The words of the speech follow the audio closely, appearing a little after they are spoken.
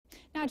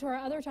Now to our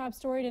other top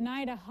story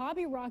tonight, a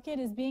hobby rocket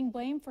is being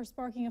blamed for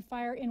sparking a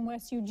fire in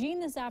West Eugene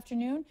this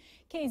afternoon.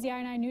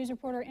 KZI 9 News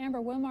reporter Amber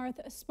Wilmarth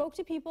spoke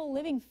to people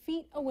living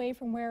feet away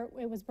from where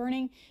it was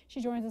burning. She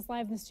joins us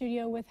live in the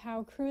studio with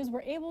how crews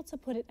were able to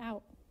put it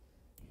out.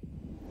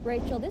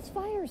 Rachel, this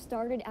fire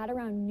started at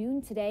around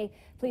noon today.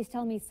 Police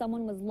tell me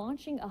someone was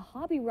launching a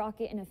hobby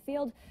rocket in a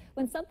field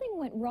when something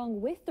went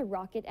wrong with the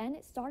rocket and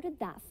it started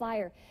that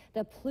fire.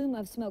 The plume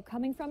of smoke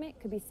coming from it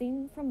could be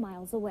seen from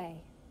miles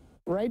away.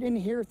 Right in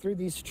here through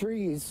these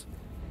trees,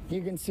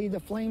 you can see the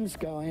flames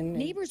going.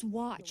 Neighbors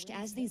watched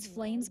as these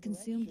flames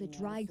consumed the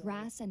dry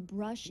grass and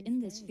brush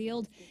in this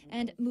field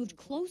and moved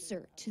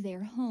closer to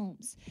their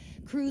homes.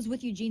 Crews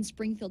with Eugene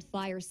Springfield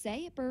Fire say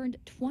it burned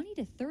 20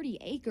 to 30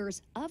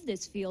 acres of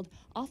this field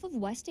off of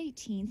West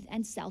 18th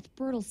and South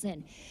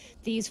Bertelsen.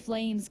 These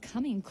flames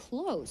coming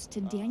close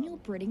to Daniel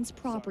Britting's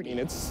property.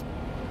 It's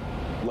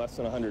less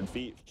than 100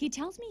 feet. He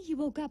tells me he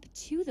woke up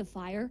to the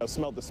fire. I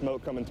smelled the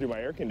smoke coming through my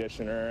air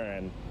conditioner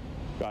and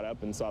got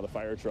up and saw the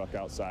fire truck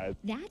outside.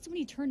 That's when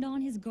he turned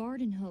on his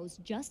garden hose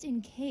just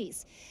in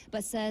case,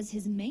 but says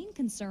his main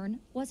concern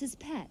was his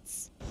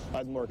pets. I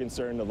was more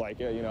concerned of if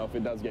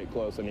it does get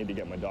close, I need to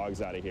get my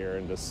dogs out of here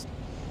and just,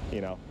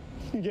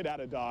 get out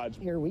of Dodge.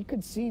 Here we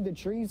could see the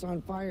trees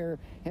on fire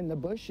and the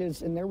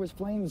bushes, and there was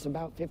flames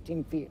about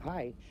 15 feet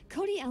high.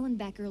 Cody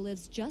Ellenbecker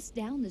lives just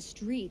down the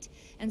street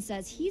and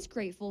says he's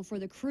grateful for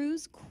the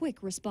crew's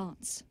quick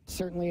response.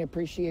 Certainly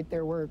appreciate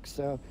their work,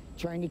 so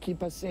trying to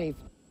keep us safe.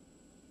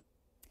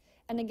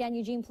 And again,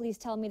 Eugene Police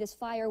tell me this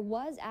fire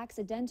was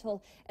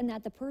accidental and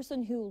that the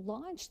person who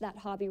launched that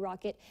hobby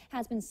rocket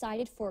has been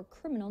cited for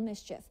criminal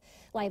mischief.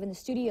 Live in the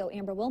studio,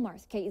 Amber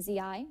Wilmarth,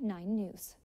 KZI 9 News.